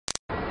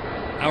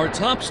Our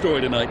top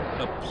story tonight,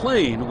 a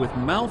plane with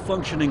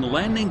malfunctioning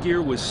landing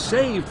gear was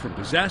saved from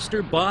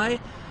disaster by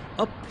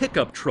a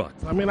pickup truck.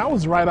 I mean, I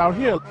was right out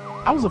here.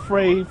 I was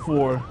afraid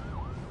for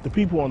the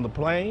people on the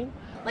plane.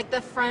 Like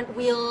the front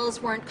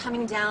wheels weren't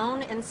coming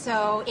down, and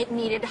so it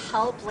needed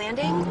help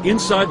landing.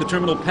 Inside the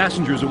terminal,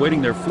 passengers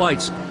awaiting their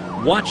flights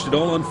watched it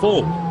all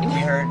unfold. We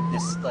heard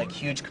this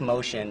huge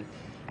commotion,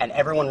 and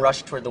everyone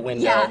rushed toward the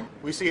window. Yeah.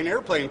 We see an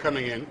airplane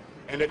coming in,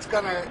 and it's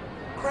gonna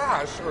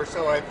crash or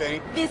so, I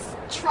think. This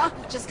truck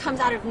just comes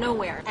out of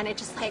nowhere, and it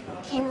just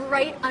came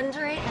right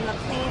under it, and the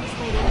plane just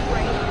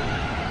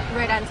landed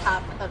right on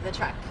top of the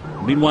truck.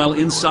 Meanwhile,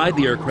 inside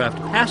the aircraft,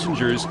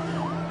 passengers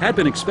had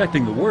been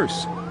expecting the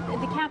worst.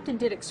 The captain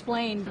did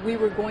explain we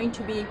were going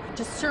to be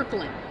just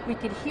circling. We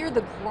could hear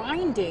the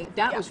grinding.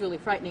 That was really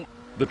frightening.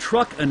 The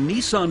truck, a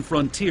Nissan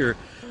Frontier,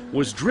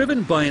 was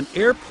driven by an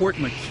airport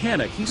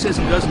mechanic. He says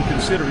he doesn't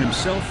consider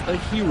himself a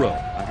hero.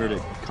 I heard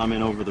it come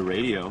in over the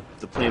radio.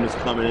 The plane was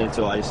coming in,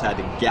 so I just had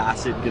to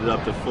gas it, get it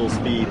up to full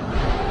speed.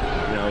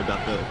 You know,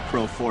 got the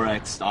Pro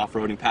 4X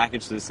off-roading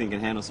package, so this thing can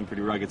handle some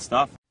pretty rugged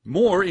stuff.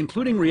 More,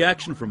 including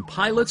reaction from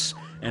pilots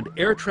and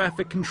air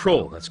traffic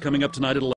control. That's coming up tonight at 11.